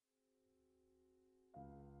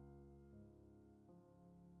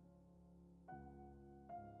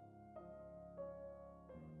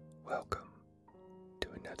Welcome to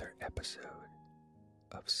another episode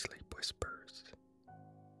of Sleep Whispers.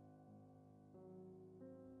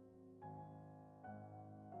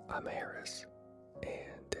 I'm Harris,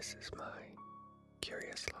 and this is my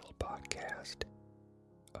curious little podcast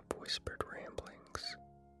of whispered ramblings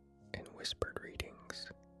and whispered readings,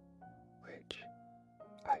 which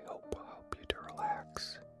I hope will help you to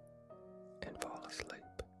relax and fall asleep.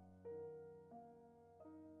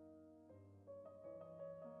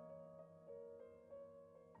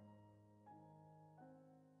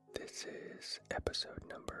 This is episode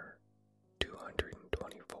number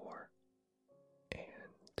 224, and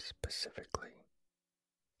specifically,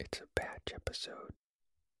 it's a batch episode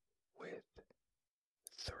with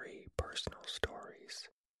 3 personal stories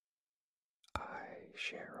I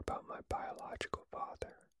share about my biological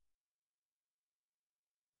father.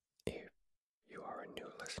 If you are a new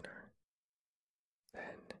listener,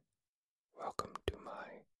 then welcome to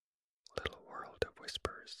my little world of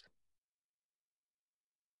whispers.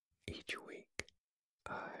 Each week,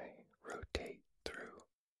 I rotate through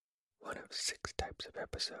one of 6 types of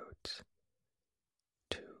episodes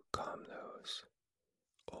to calm those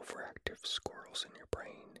overactive squirrels in your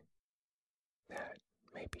brain that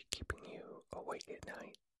may be keeping you awake at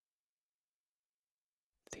night.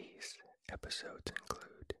 These episodes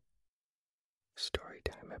include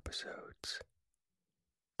storytime episodes,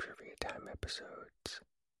 trivia time episodes,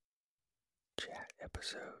 chat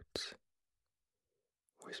episodes,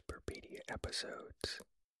 Whisperpedia episodes,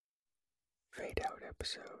 fade out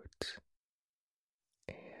episodes,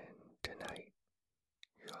 and tonight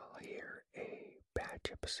you'll hear a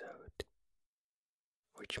batch episode,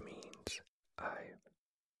 which means I've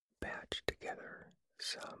batched together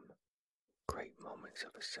some great moments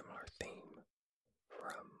of a similar theme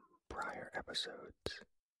from prior episodes.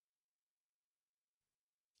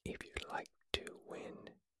 If you'd like to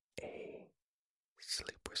win a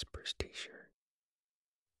Sleep Whispers t-shirt,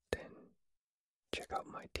 then check out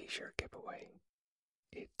my t-shirt giveaway.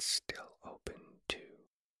 It's still open to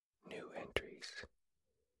new entries,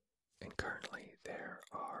 and currently there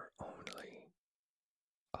are only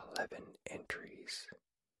 11 entries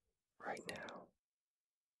right now.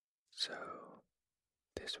 So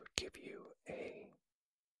this would give you a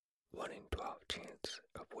 1 in 12 chance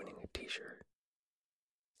of winning a t-shirt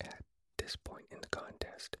at this point in the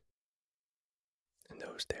contest. And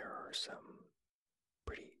those there are some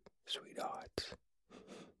pretty sweet odds.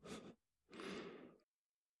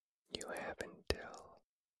 You have until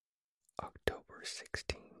October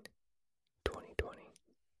 16, 2020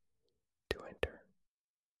 to enter.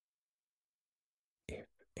 If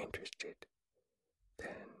interested,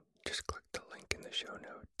 then just click the link in the show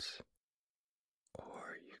notes,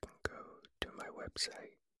 or you can go to my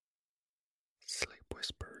website,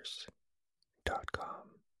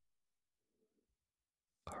 sleepwhispers.com.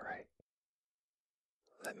 Alright,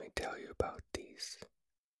 let me tell you about these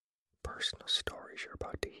personal stories you're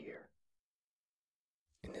about to hear.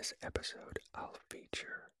 In this episode, I'll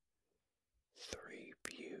feature 3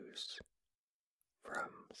 views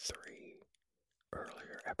from 3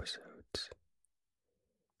 earlier episodes.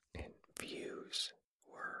 And views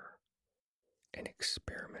were an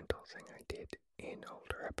experimental thing I did in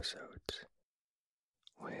older episodes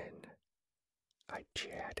when I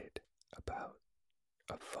chatted about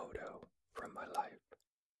a photo from my life.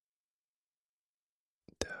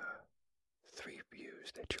 The 3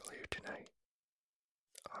 views that you'll hear tonight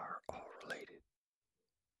are all related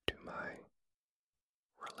to my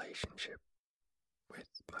relationship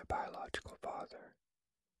with my biological father,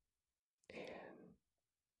 and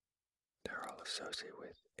they're all associated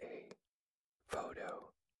with a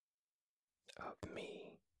photo of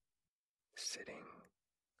me sitting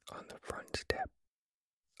on the front step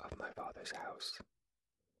of my father's house.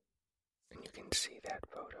 And you can see that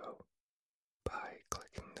photo by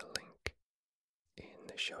clicking the link in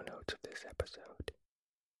the show notes of this episode.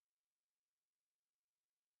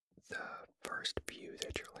 The first view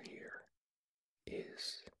that you'll hear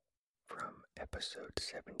is from episode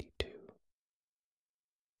 72,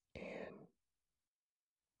 and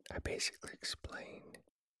I basically explained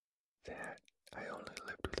that I only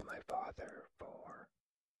lived with my father for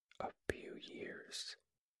a few years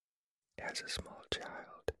as a small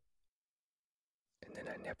child, and then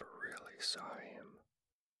I never really saw him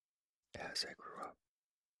as I grew up.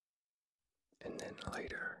 And then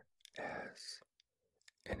later, as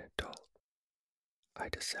an adult, I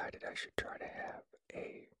decided I should try to have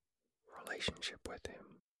a relationship with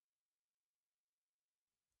him.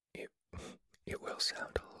 It will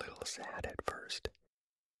sound a little sad at first,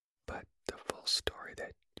 but the full story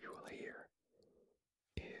that you will hear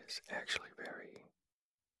is actually very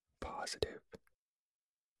positive,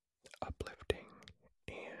 uplifting,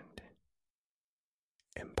 and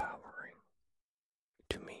empowering,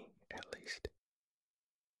 to me at least.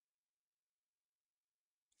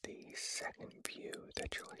 The second view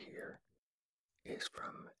that you'll hear is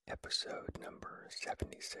from episode number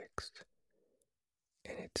 76,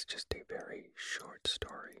 and it's just a very short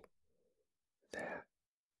story that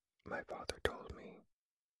my father told me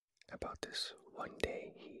about this one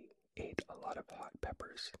day he ate a lot of hot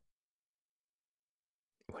peppers.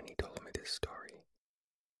 When he told me this story,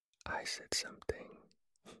 I said something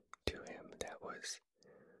to him that was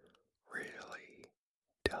really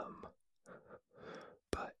dumb,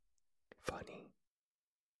 but funny.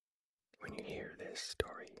 When you hear this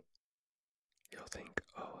story, you'll think,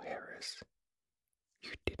 oh, Harris,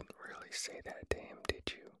 you didn't really say that to him,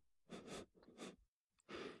 did you?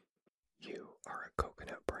 You are a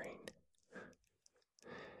coconut brain.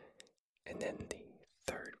 And then the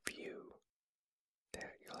third view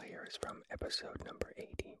that you'll hear is from episode number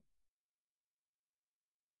 80.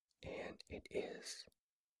 And it is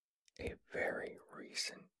a very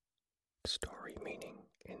recent story, meaning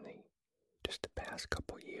in just the past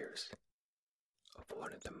couple years, of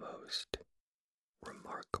one of the most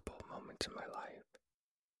remarkable moments in my life.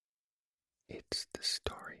 It's the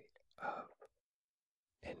story of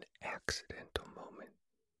an accidental moment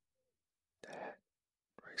that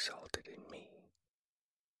resulted in me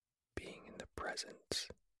being in the presence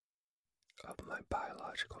of my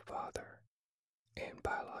biological father and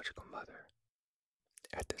biological mother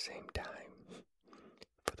at the same time,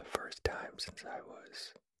 for the first time since I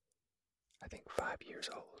was, I think, 5 years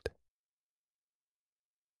old.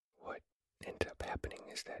 What ended up happening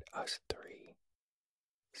is that us three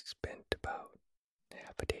spent about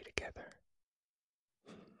half a day together,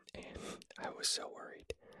 and I was so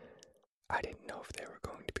worried. I didn't know if they were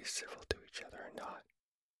going to be civil to each other or not.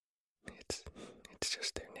 It's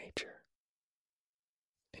just their nature.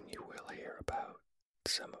 And you will hear about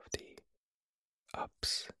some of the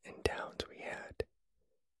ups and downs we had,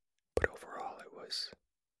 but overall it was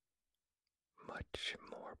much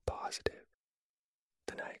more positive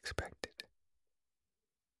than I expected.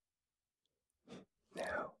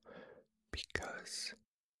 Now, because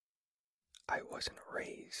I wasn't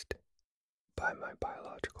raised by my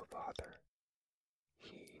biological father,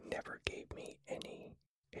 he never gave me any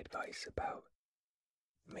advice about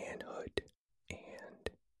manhood and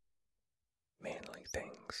manly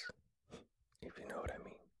things, if you know what I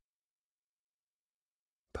mean.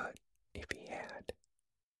 But if he had,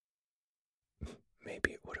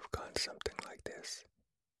 maybe it would have gone something like this.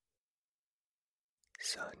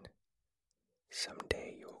 Son,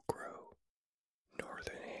 someday you'll grow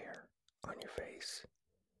northern hair on your face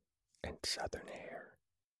and southern hair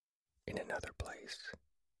in another place.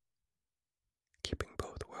 Keeping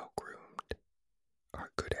both well groomed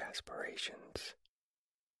are good aspirations,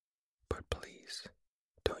 but please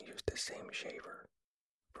don't use the same shaver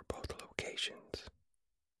for both locations.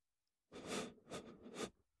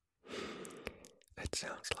 That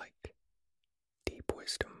sounds like deep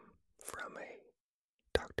wisdom from a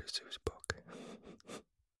Dr. Seuss book.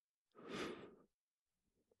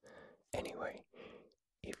 Anyway,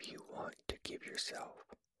 if you want to give yourself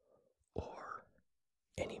or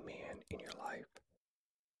any man in your life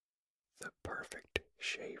the perfect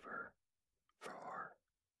shaver for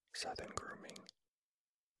southern grooming,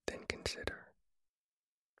 then consider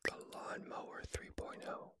the Lawnmower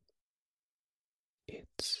 3.0.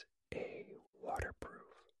 It's a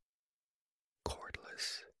waterproof,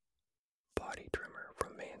 cordless body trimmer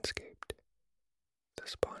from Manscaped, the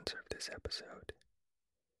sponsor of this episode.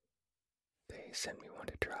 They sent me one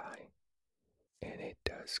to try, and it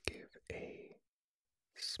does give a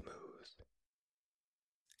smooth,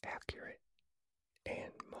 accurate,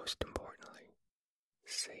 and most importantly,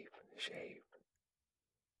 safe shave.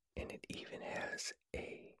 And it even has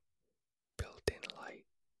a built-in light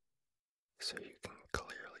so you can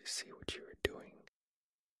clearly see what you are doing,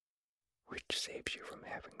 which saves you from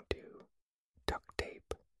having to duct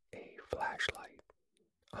tape a flashlight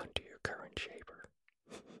onto your current shaver.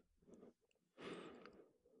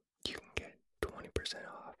 You can get 20%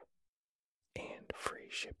 off and free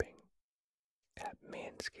shipping at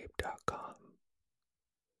manscaped.com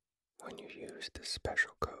when you use the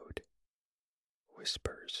special code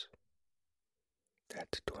WHISPERS.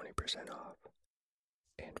 That's 20% off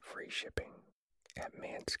and free shipping at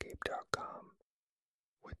manscaped.com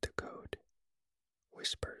with the code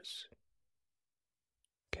WHISPERS.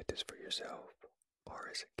 Get this for yourself or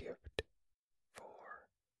as a gift for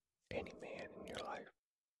any man in your life.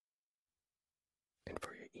 And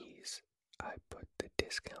for your ease, I put the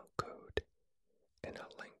discount code and a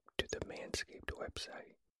link Manscaped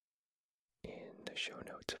website in the show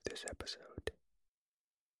notes of this episode.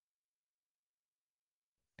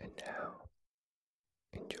 And now,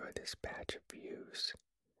 enjoy this batch of views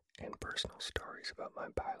and personal stories about my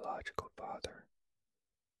biological father,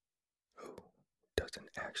 who doesn't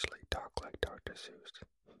actually talk like Dr. Seuss.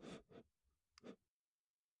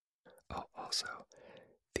 Oh, also,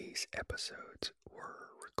 these episodes were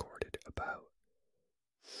recorded about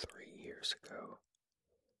 3 years ago,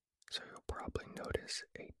 so you'll probably notice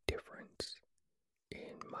a difference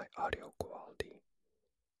in my audio quality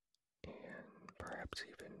and perhaps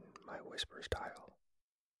even my whisper style.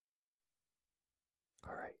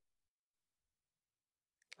 Alright,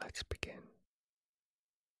 let's begin.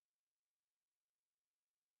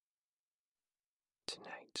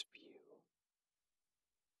 Tonight's view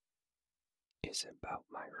is about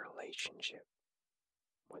my relationship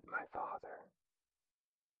with my father.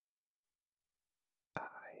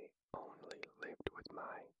 I only lived with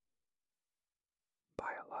my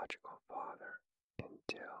biological father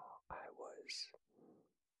until I was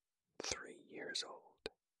 3 years old.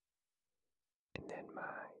 And then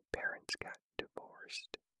my parents got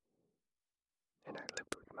divorced, and I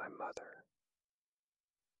lived with my mother.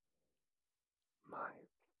 My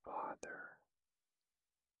father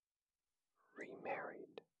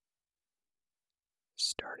remarried,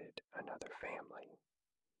 started another family,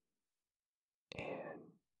 and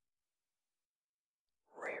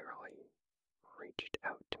rarely reached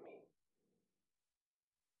out to me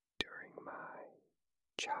during my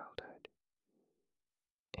childhood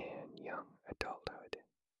and young adulthood.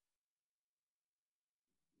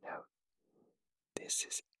 Now, this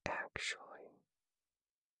is actually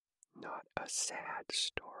not a sad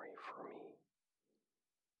story for me.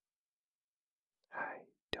 I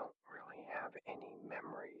don't really have any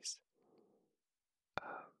memories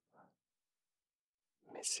of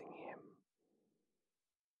missing him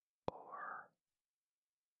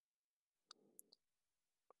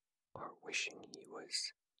or wishing he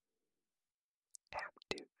was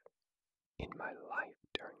active in my life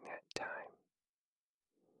during that time.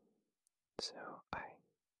 So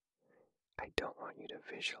I don't want you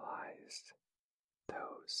to visualize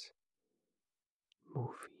those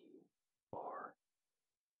movie or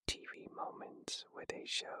TV moments where they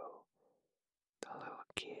show the little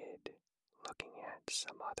kid looking at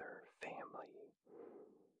some other family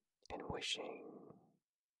and wishing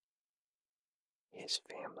his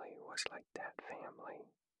family was like that family.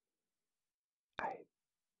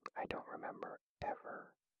 I don't remember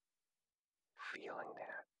ever feeling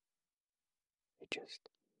that.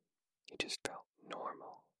 It just felt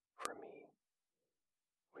normal for me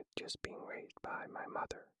with just being raised by my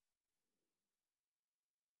mother.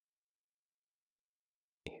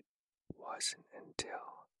 It wasn't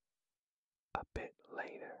until a bit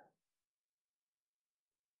later,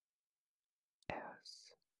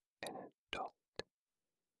 as an adult,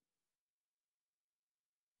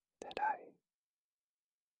 that I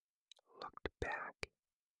looked back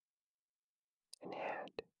and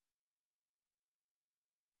had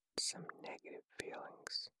some negative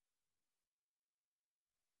feelings,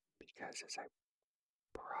 because as I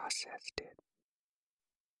processed it,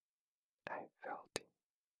 I felt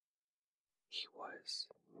he was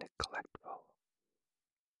neglectful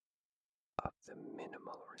of the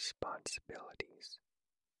minimal responsibilities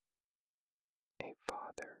a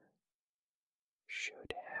father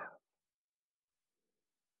should have.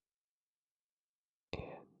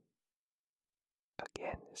 And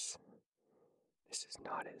again, this is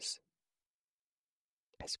not as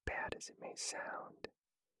bad as it may sound.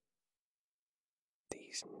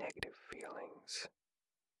 These negative feelings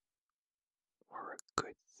were a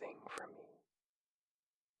good thing for me.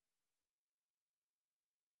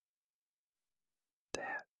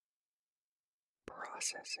 That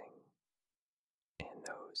processing and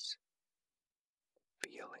those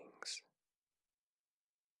feelings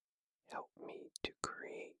helped me to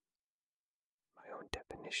create my own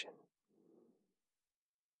definition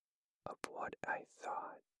of what I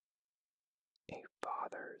thought a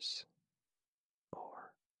father's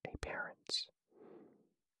or a parent's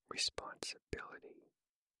responsibility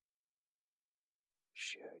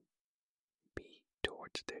should be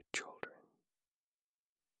towards their children.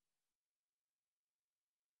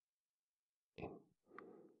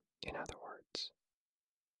 In other words,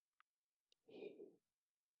 he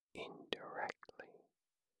indirectly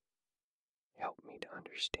helped me to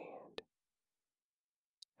understand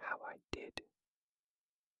how I did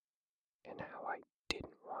and how I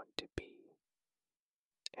didn't want to be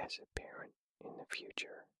as a parent in the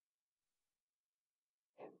future.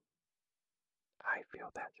 And I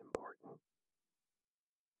feel that's important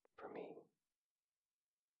for me.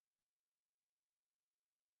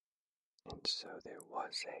 And so there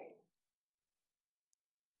was a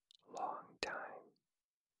long time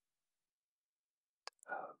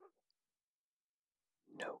of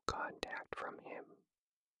no contact from him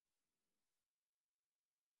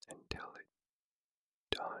until it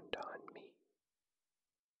dawned on me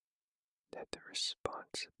that the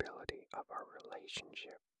responsibility of our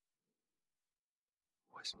relationship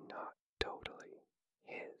was not totally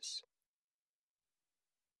his.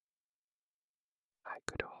 I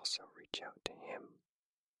could also reach out to him.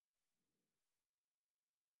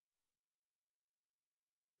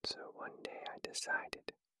 So one day I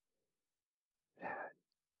decided that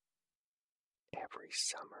every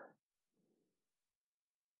summer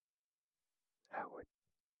I would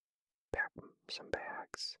pack some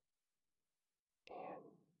bags and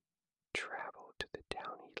travel to the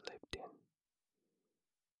town he lived in.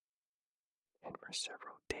 And for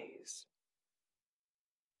several days,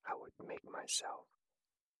 I would make myself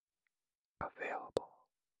available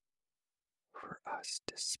for us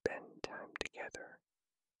to spend time together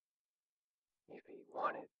if he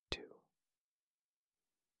wanted to.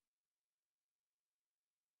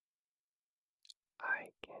 I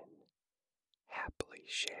can happily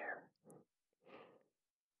share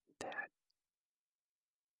that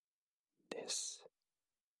this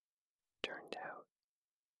turned out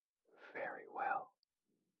very well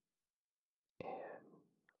and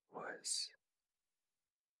was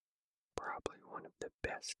probably one of the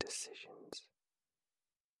best decisions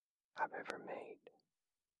I've ever made.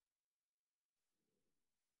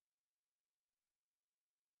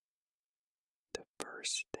 The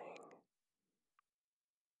first thing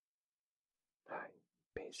I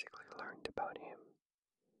basically learned about him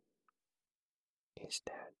is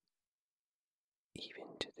that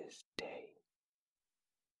even to this day,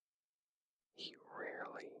 he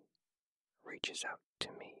rarely reaches out to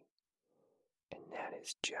me, and that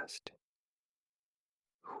is just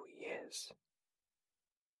who he is.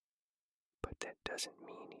 But that doesn't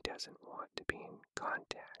mean he doesn't want to be in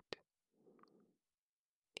contact.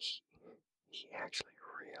 He actually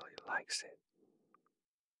really likes it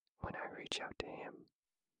when I reach out to him,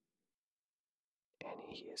 and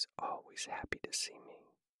he is always happy to see me.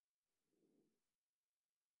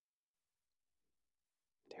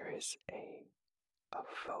 There is a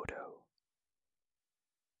photo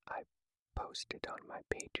I posted on my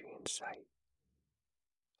Patreon site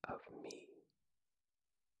of me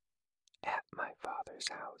at my father's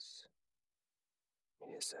house.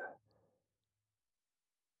 It is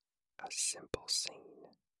a simple scene,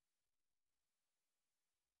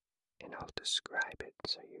 and I'll describe it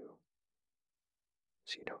so you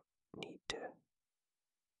don't need to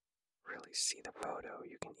really see the photo.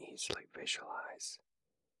 You can easily visualize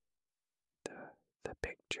the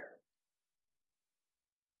picture.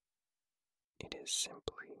 It is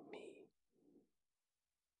simply me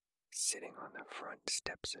sitting on the front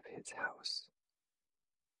steps of his house,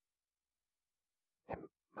 and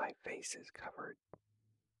my face is covered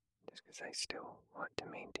just because I still want to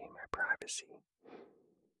maintain my privacy.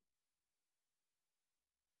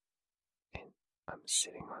 And I'm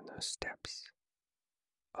sitting on those steps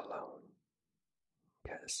alone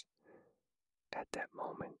because at that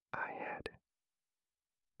moment I had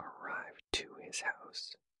arrived to his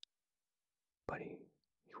house, but he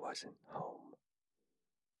wasn't home.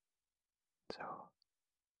 So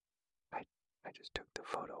I just took the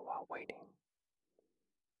photo while waiting.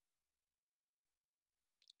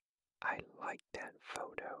 I like that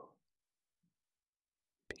photo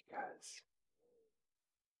because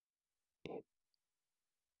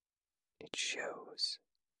it shows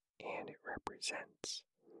and it represents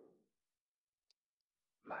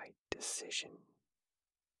my decision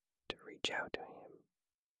to reach out to him.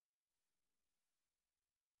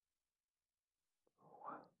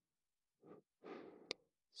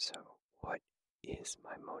 So, what is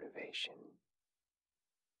my motivation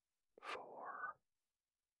for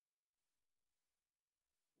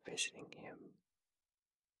visiting him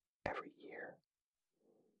every year?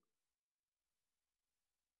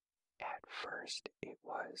 At first, it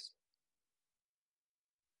was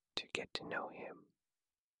to get to know him,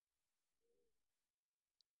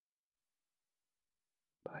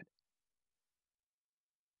 but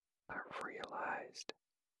I've realized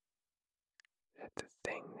that the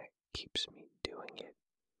thing that keeps me doing it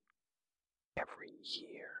every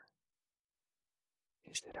year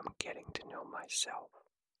is that I'm getting to know myself.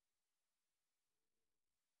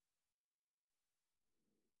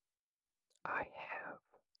 I have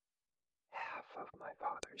half of my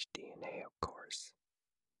father's DNA, of course.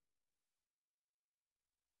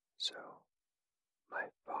 So, My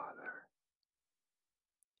father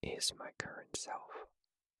is my current self,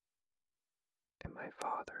 and my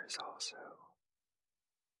father is also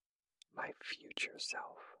my future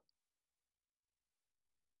self.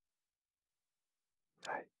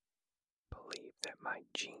 I believe that my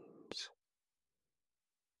genes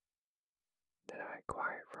that I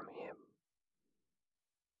acquired from him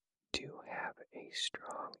do have a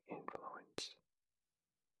strong influence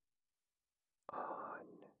on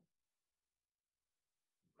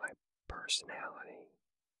my personality,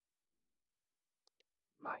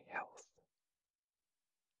 my health,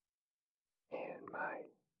 and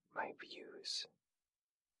my views.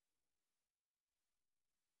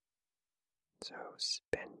 So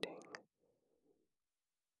spending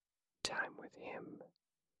time with him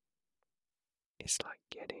is like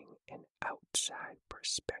getting an outside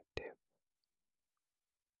perspective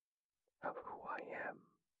of who I am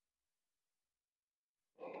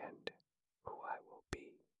and who I will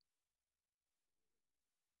be.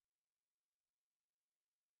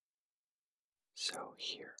 So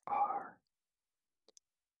here are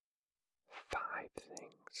 5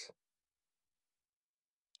 things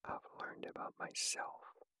I've learned about myself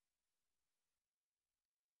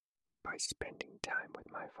by spending time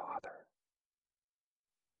with my father.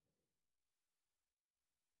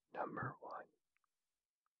 Number 1,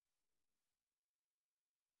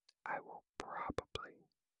 I will probably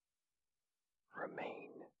remain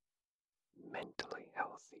mentally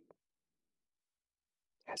healthy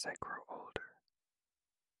as I grow older.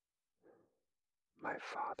 My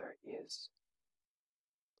father is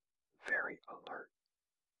very alert.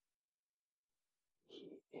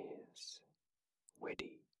 He is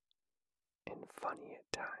witty and funny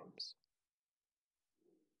at times.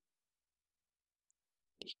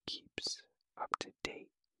 He keeps up to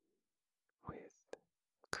date with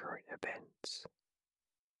current events,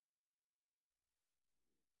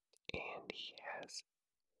 and he has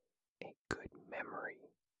a good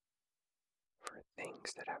memory for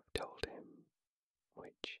things that I've told him,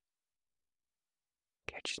 which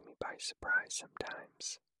catches me by surprise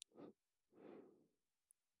sometimes.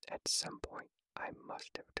 At some point, I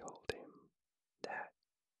must have told him that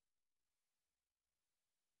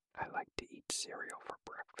I like to eat cereal for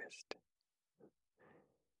breakfast,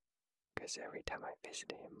 because every time I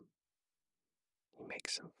visit him, he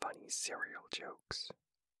makes some funny cereal jokes,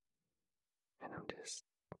 and I'm just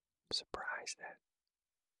surprised that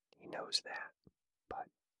he knows that, but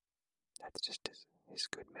that's just his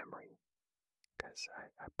good memory, because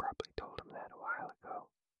I probably told him that a while ago.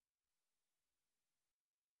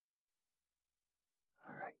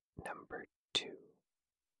 Alright, number 2.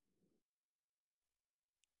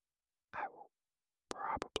 I will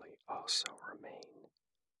probably also remain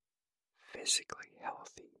physically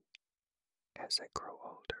healthy as I grow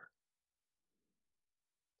older.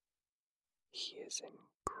 He is in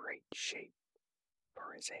great shape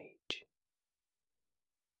for his age.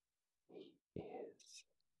 He is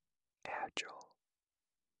agile,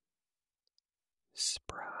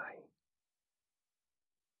 spry,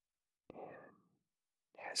 and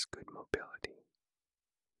has good mobility.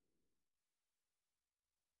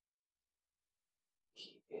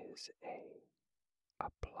 He is a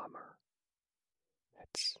plumber.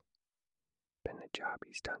 That's been the job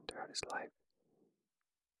he's done throughout his life.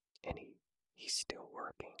 And he's still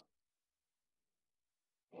working.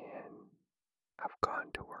 And I've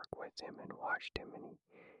gone to work with him and watched him, and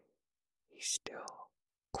he still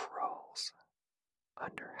crawls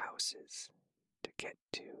under houses to get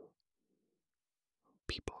to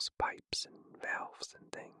people's pipes and valves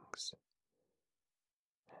and things.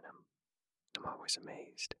 And I'm always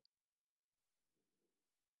amazed.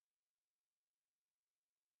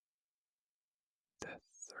 The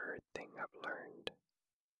third thing I've learned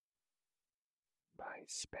by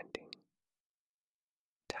spending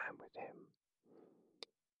time with him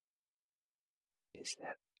is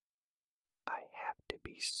that I have to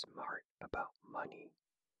be smart about money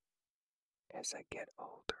as I get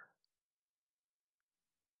older.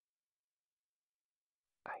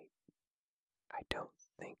 I don't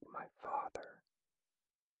think my father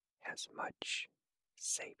has much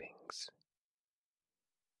savings.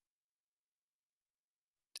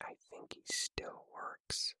 I think he still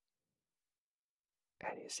works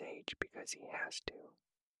at his age because he has to.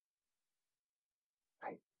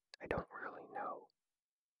 I don't really know.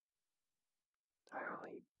 I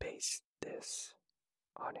only base this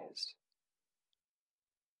on his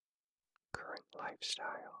current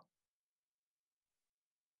lifestyle.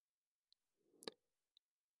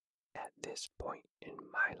 At this point in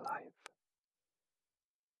my life,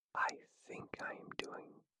 I think I am doing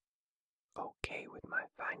okay with my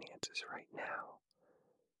finances right now,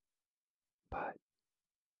 But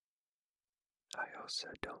I also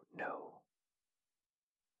don't know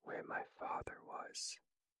where my father was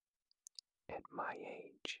at my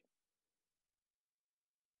age.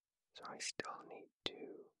 So I still need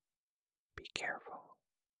to be careful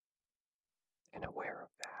and aware of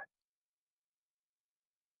that.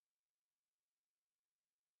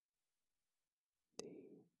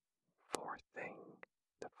 The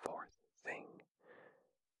the fourth thing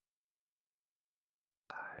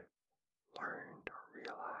I've learned or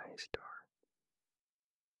realized or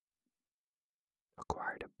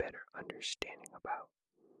acquired a better understanding about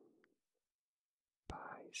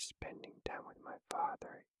by spending time with my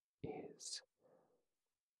father is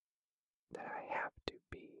that I have to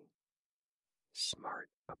be smart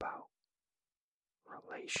about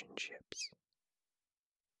relationships.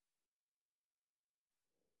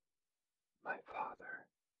 My father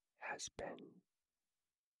has been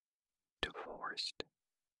divorced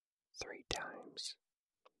 3 times,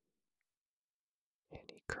 and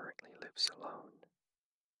he currently lives alone.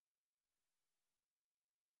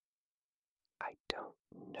 I don't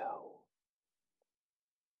know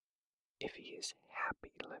if he is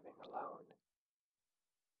happy living alone.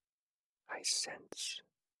 I sense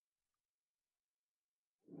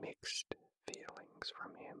mixed feelings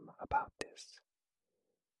from him about this.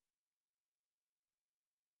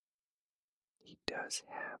 He does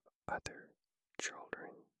have other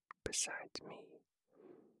children besides me,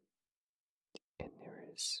 and there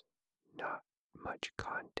is not much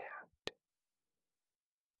contact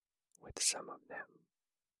with some of them.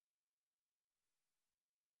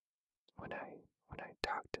 When I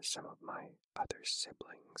talk to some of my other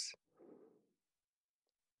siblings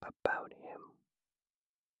about him,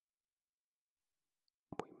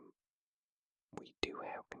 we do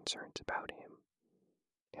have concerns about him,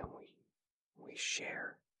 and we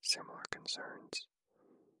share similar concerns.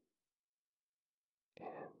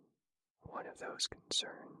 And one of those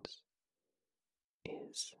concerns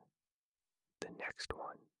is the next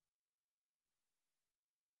one.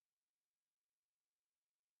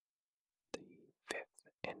 The fifth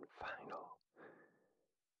and final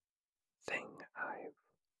thing I've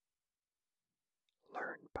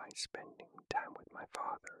learned by spending time with my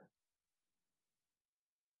father,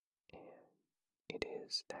 and it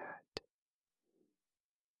is that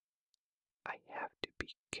I have to be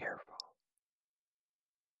careful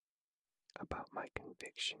about my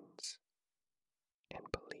convictions and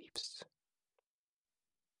beliefs.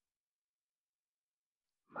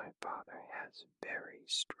 My father has very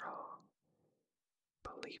strong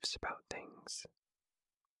beliefs about things,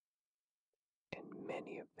 and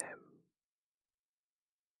many of them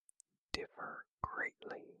differ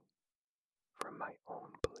greatly from my own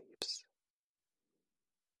beliefs.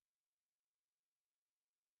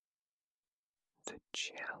 The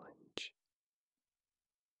challenge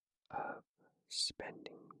of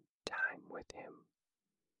spending time with him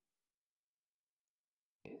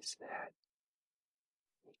is that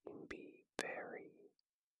he can be very,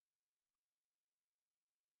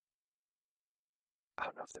 I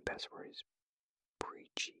don't know if the best word is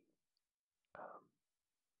preachy.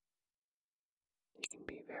 He can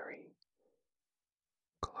be very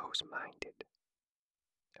close-minded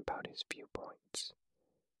about his viewpoints,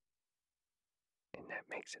 and that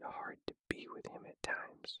makes it hard to be with him at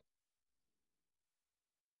times.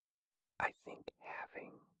 I think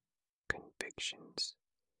having convictions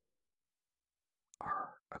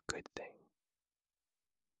are a good thing,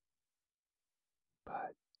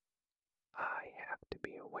 but I have to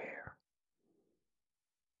be aware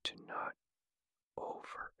to not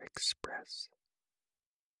over-express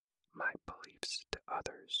my beliefs to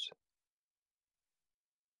others.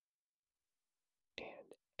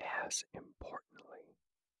 And as importantly,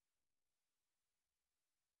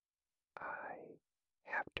 I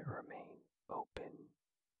have to remain open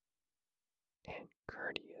and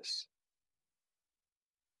courteous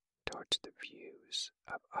towards the views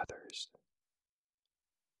of others.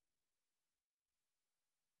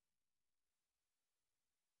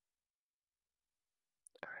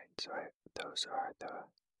 Alright, so those are the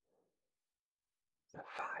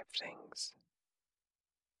 5 things.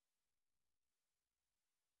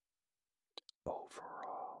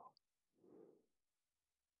 Overall,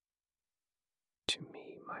 to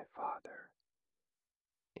me, my father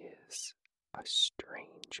is a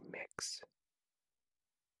strange mix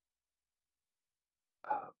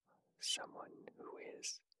of someone who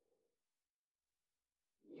is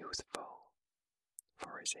youthful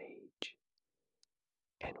for his age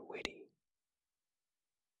and witty,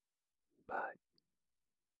 but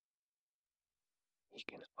he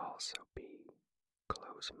can also be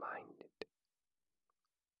close-minded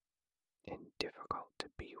and difficult to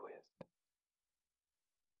be with.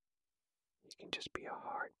 You can just be a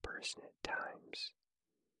hard person at times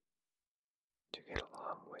to get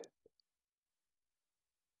along with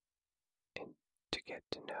and to get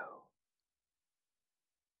to know.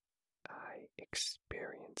 I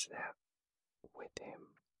experience that with him,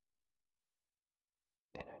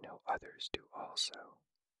 and I know others do also.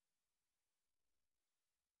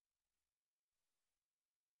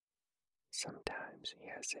 Sometimes he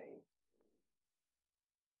has a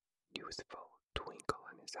youthful twinkle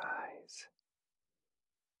in his eyes,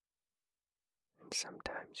 and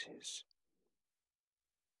sometimes his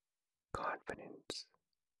confidence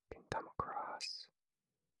can come across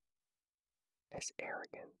as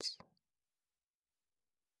arrogance.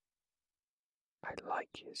 I like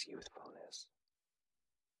his youthfulness,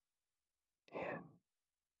 and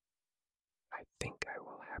I think I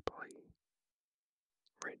will happily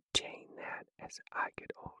retain that as I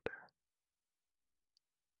get older.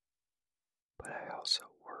 But I also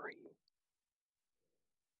worry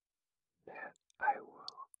that I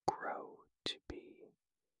will grow to be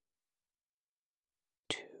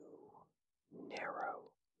too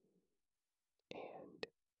narrow and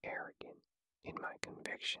arrogant in my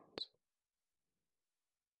convictions,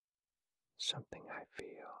 something I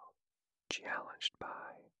feel challenged by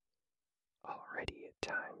already at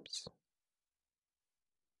times.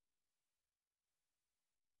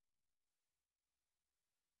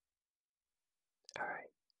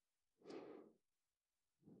 Alright,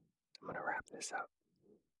 I'm going to wrap this up.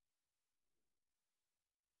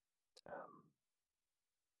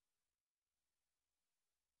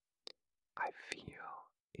 I feel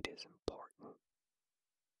it is important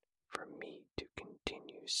for me to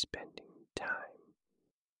continue spending time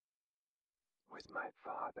with my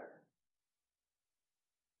father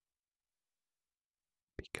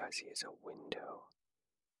because he is a window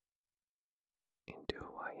into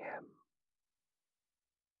who I am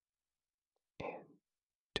and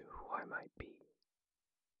to who I might be.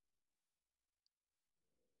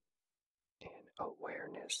 And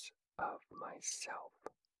awareness of myself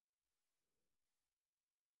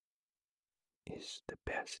is the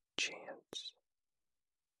best chance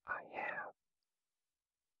I have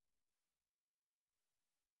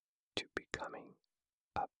to becoming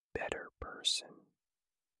a better person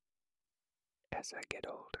as I get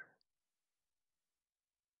older.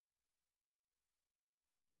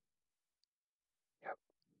 Yep.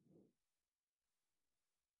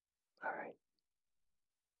 Alright.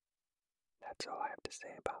 That's all I have to say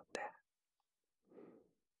about that.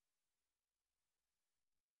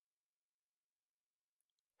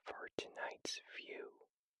 For tonight's view,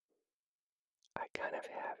 I kind of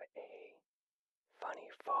have a funny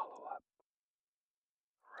follow-up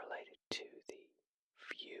related to the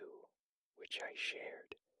view which I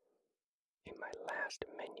shared in my last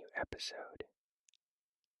menu episode,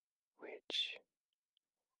 which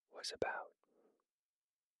was about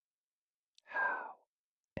how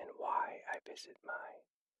and why I visit my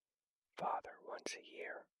father once a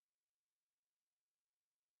year.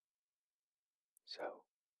 So,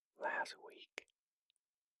 last week,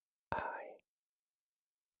 I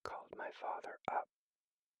called my father up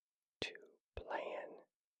to plan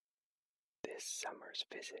this summer's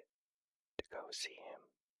visit to go see him.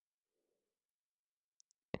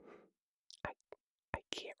 I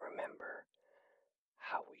can't remember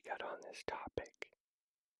how we got on this topic,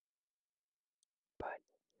 but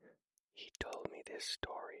he told me this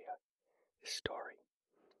story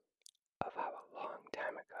of how a long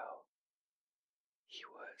time ago he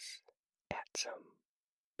was at some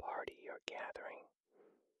party or gathering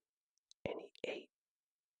and he ate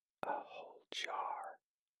a whole jar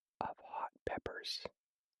of hot peppers.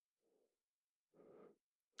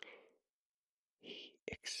 He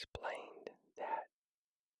explained that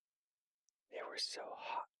they were so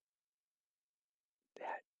hot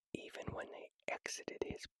that even when they exited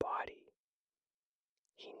his body,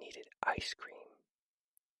 he needed ice cream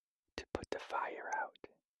to put the fire out.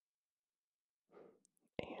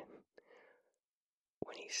 And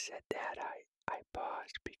when he said that, I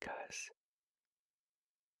paused because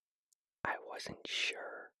I wasn't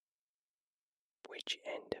sure which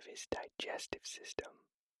end of his digestive system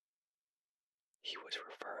he was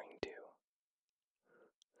referring to.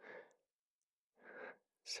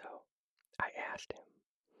 So I asked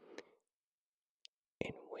him,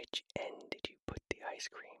 "In which end did you put the ice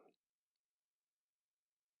cream?"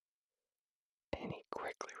 And he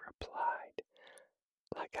quickly replied,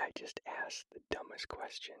 like I just asked the dumbest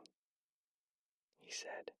question. He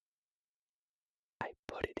said, "I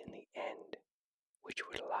put it in the end, which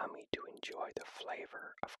would allow me to enjoy the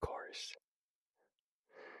flavor, of course."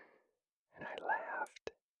 and I laughed,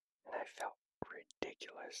 and I felt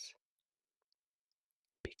ridiculous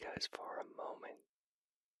because for a moment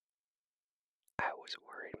I was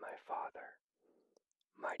worried my father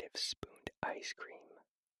might have spooned ice cream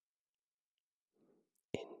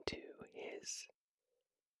into his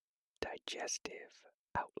digestive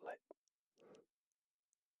outlet,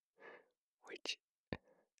 which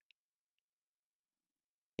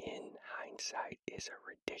in hindsight is a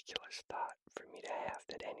ridiculous thought for me to have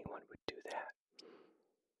that anyone would do that.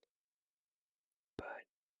 But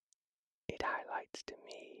it highlights to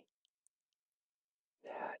me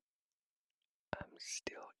that I'm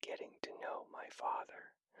still getting to know my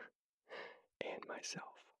father and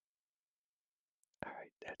myself.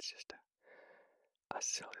 Alright, that's just a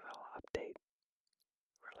silly little update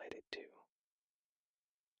related to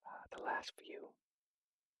the last view.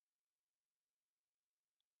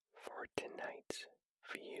 For tonight's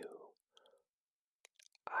view,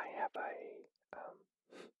 I have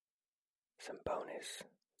some bonus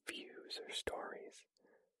views or stories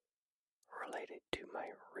related to my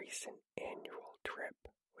recent annual trip,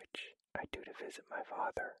 which I do to visit my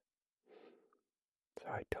father. So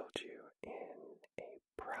I told you in a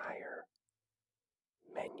prior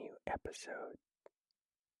menu episode,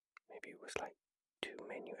 maybe it was like 2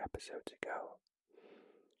 menu episodes ago,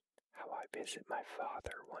 how I visit my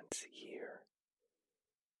father once a year.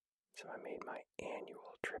 So I made my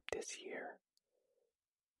annual trip this year,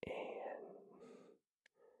 and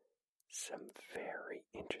some very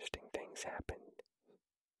interesting things happened.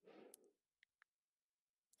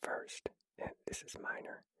 First, and this is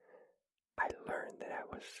minor, I learned that I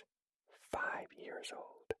was 5 years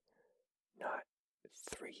old, not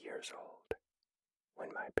 3 years old, when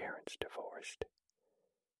my parents divorced.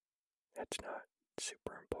 That's not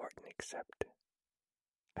super important, except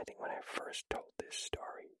I think when I first told this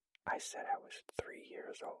story, I said I was 3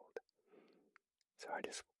 years old. So I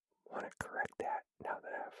just want to correct that now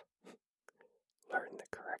that I've learned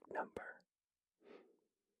the correct number.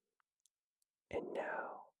 And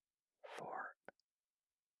now for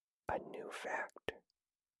a new fact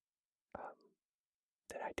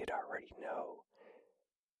that I did already know,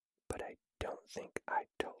 but I don't think I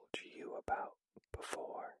told you about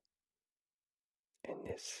before. And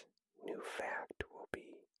this new fact will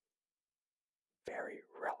be very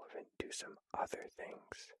relevant to some other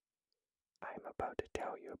things I'm about to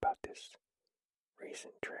tell you about this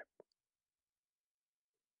recent trip.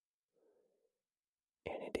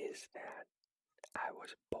 And it is that I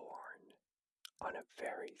was born on a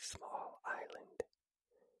very small island.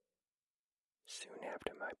 Soon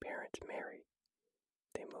after my parents married,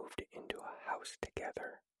 they moved into a house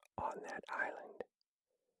together on that island,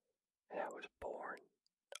 and I was born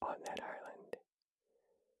on that island.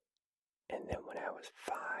 And then when I was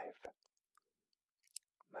 5,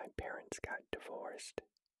 my parents got divorced.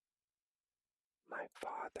 My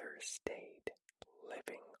father stayed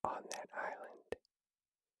living on that island,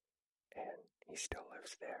 and he still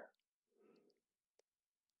lives there.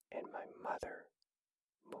 And my mother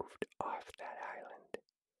moved off that island,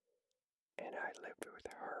 and I lived with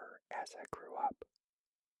her as I grew up.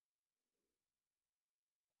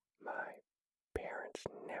 My parents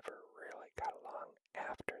never really got along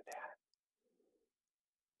after that,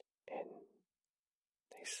 and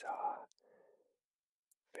they saw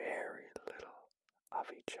very little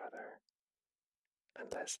of each other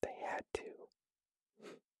unless they had to.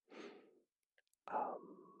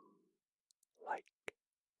 Like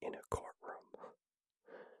in a courtroom.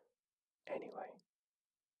 Anyway,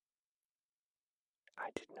 I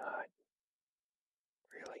did not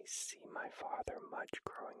really see my father much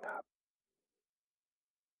growing up.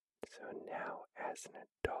 So now, as an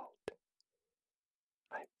adult,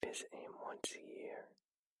 I visit him once a year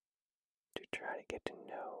to try to get to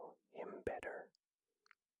know him better.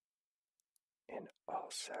 And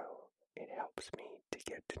also, it helps me to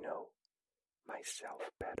get to know myself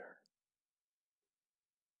better.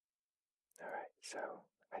 Alright, so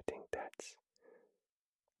I think that's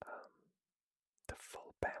the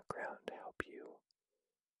full background to help you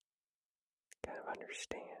kind of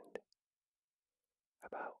understand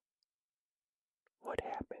about what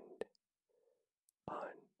happened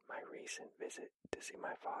on my recent visit to see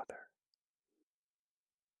my father.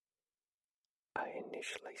 I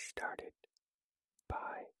initially started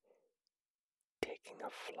by taking a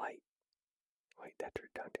flight. Wait, that's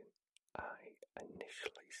redundant.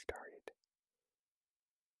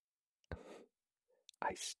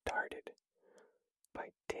 I started by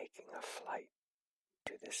taking a flight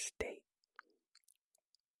to the state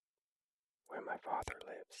where my father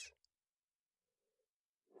lives.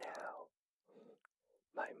 Now,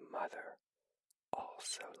 my mother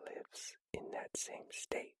also lives in that same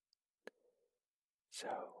state. So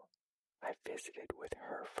I visited with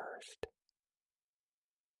her first.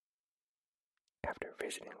 After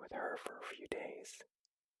visiting with her for a few days,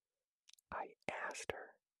 I asked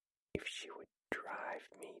her if she would drive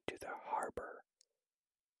me to the harbor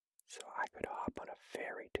so I could hop on a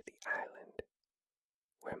ferry to the island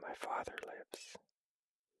where my father lives.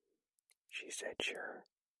 She said sure.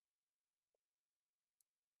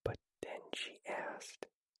 But then she asked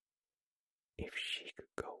if she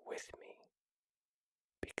could go with me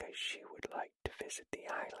because she would like to visit the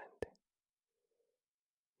island.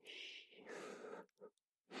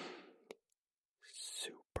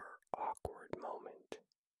 Super awkward moment.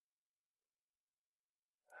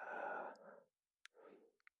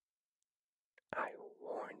 I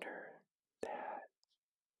warned her that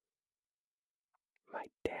my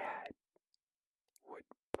dad would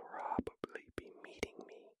probably be meeting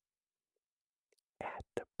me at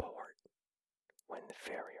the port when the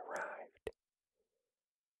ferry arrived,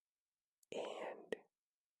 and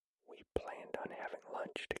we planned on having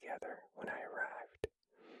lunch together when I arrived.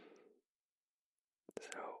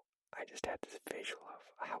 So I just had this visual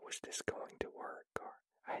of how was this going to work, or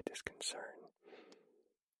I had this concern.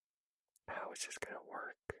 How is this going to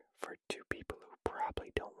work for two people who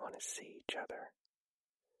probably don't want to see each other?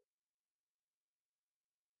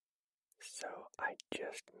 So I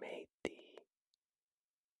just made the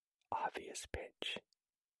obvious pitch.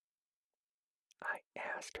 I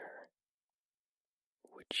asked her,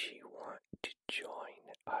 would she want to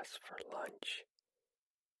join us for lunch?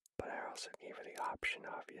 But I also gave her the option,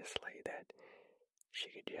 obviously, that she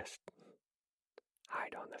could just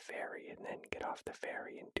hide on the ferry and then get off the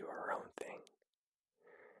ferry and do her own thing.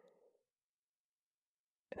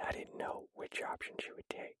 And I didn't know which option she would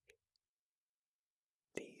take.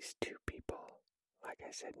 These two people, like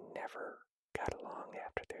I said, never got along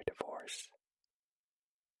after their divorce.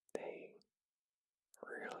 They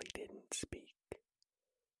really didn't speak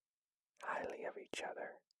highly of each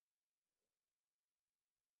other.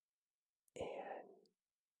 And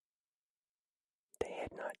they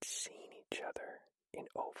had not seen each other in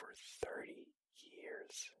over 30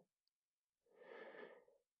 years.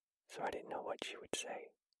 So I didn't know what she would say.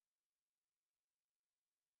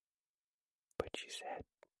 But she said,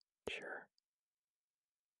 sure,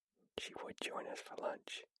 she would join us for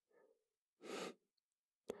lunch.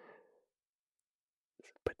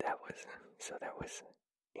 But that was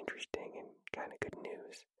interesting and kind of good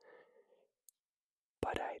news.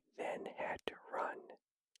 But I then had to run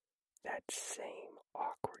that same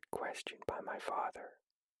awkward question by my father.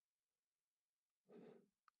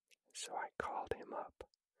 So I called him up,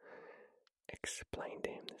 explained to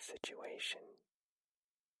him the situation,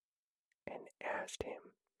 and asked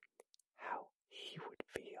him how he would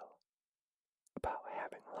feel about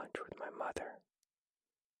having lunch with my mother.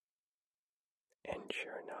 And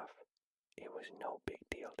sure enough, it was no big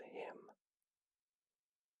deal to him.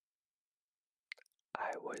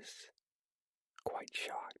 I was quite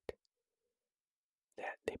shocked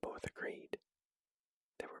that they both agreed.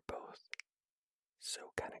 They were both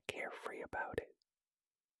so kind of carefree about it,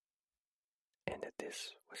 and that this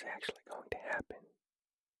was actually going to happen.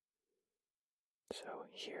 So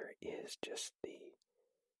here is just the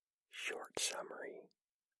short summary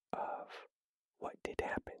of what did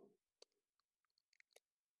happen.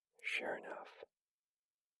 Sure enough,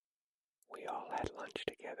 we all had lunch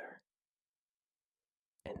together,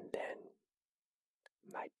 and then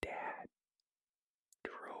my dad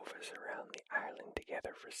drove us around the island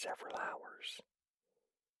together for several hours,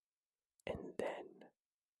 and then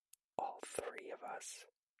all three of us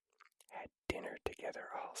had dinner together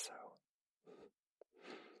also.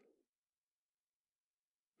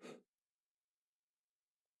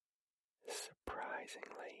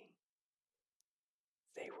 Surprisingly,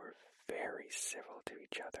 they were very civil to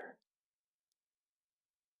each other,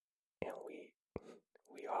 and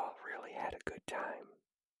we all really had a good time.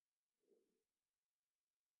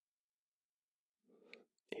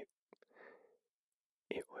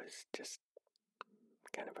 It was just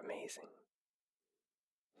kind of amazing.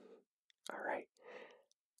 Alright,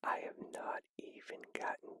 I have not even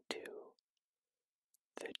gotten to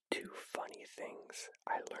the two funny things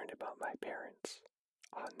I learned about my parents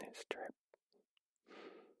on this trip.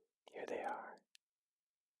 Here they are.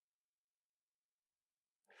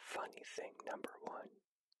 Funny thing number one.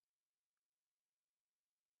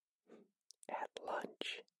 At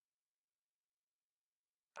lunch,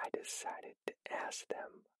 I decided to ask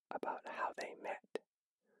them about how they met.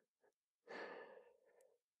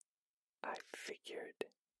 I figured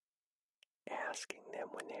asking them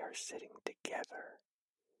when they are sitting together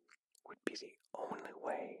would be the only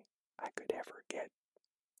way I could ever get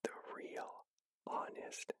the real,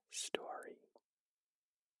 honest story.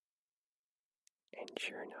 And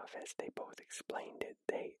sure enough, as they both explained it,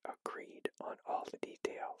 they agreed on all the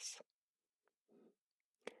details.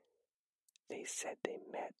 They said they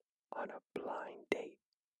met on a blind date.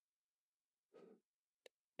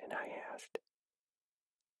 And I asked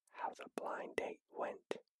how the blind date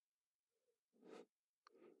went.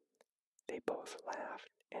 They both laughed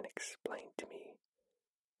and explained to me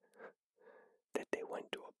that they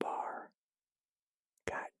went to a bar,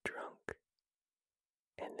 got drunk,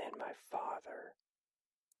 and then my father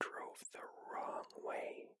drove the wrong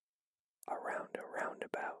way around a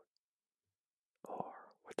roundabout, or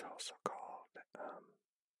what's also called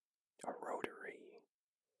a rotary,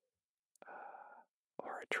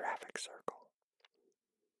 or a traffic circle.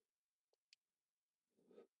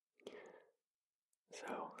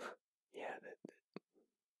 So, yeah,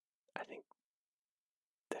 I think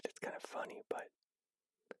that it's kind of funny, but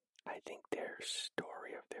I think their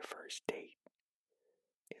story of their first date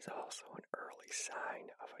is also an early sign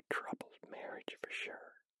of a troubled marriage for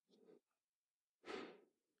sure.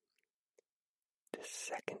 The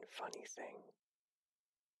second funny thing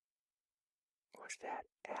was that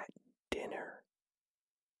at dinner,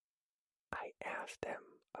 I asked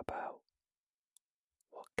them about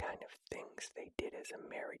what kind of things they did as a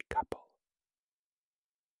married couple.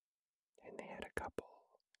 And they had a couple,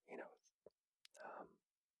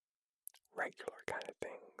 regular kind of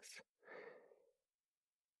things.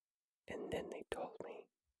 And then they told me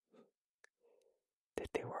that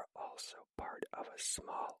they were also part of a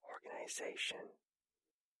small organization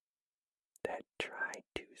that tried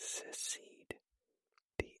to secede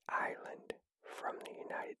the island from the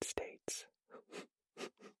United States.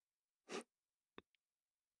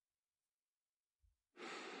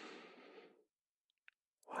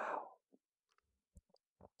 Wow.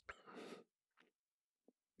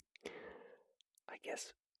 I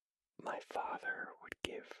guess my father would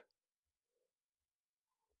give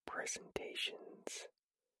presentations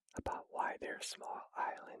about why their small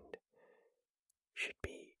island should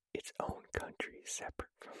be its own country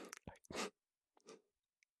separate from.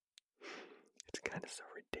 It's kind of so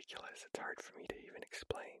ridiculous, it's hard for me to even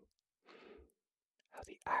explain how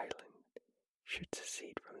the island should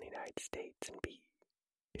secede from the United States and be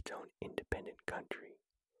its own independent country.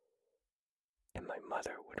 And my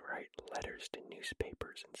mother would write letters to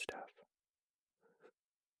newspapers and stuff.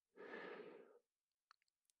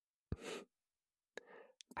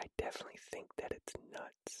 I definitely think that it's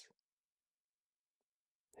nuts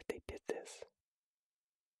that they did this.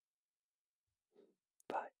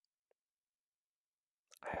 But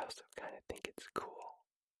I also kind of think it's cool.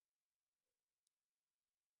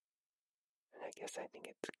 And I guess I think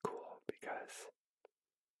it's cool because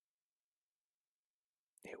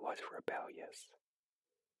it was rebellious.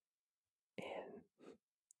 And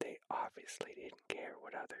they obviously didn't care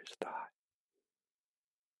what others thought.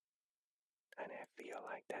 And I feel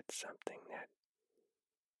like that's something that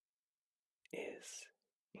is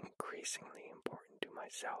increasingly important to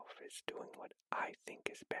myself, is doing what I think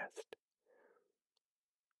is best.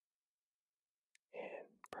 And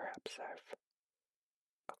perhaps I've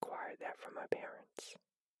acquired that from my parents.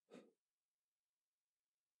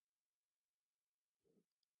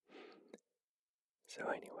 So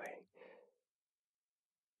anyway,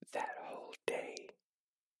 that whole day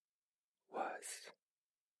was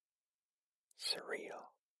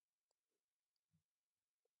surreal.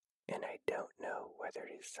 And I don't know whether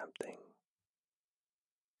it is something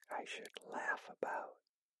I should laugh about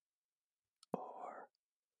or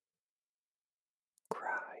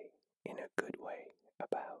cry in a good way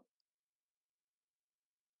about.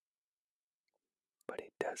 But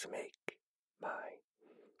it does make my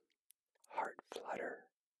heart flutter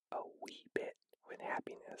a wee bit with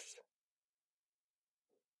happiness.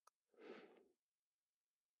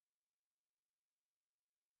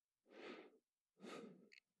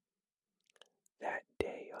 That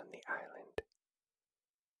day on the island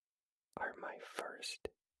are my first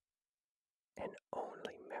and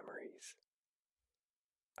only memories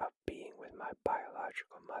of being with my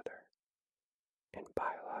biological mother and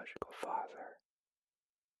biological father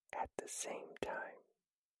at the same time.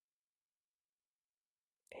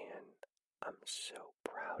 And I'm so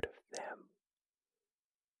proud of them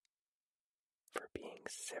for being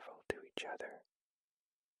civil to each other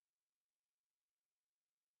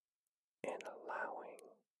and allowing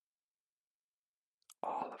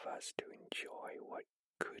all of us to enjoy what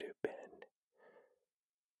could have been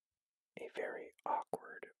a very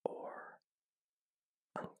awkward or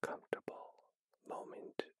uncomfortable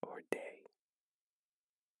moment or day.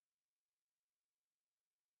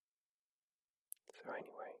 So,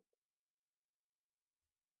 anyway,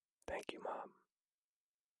 thank you, Mom.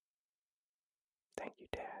 Thank you,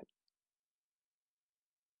 Dad.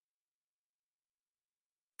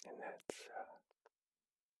 And that's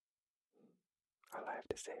all I have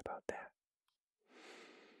to say about that.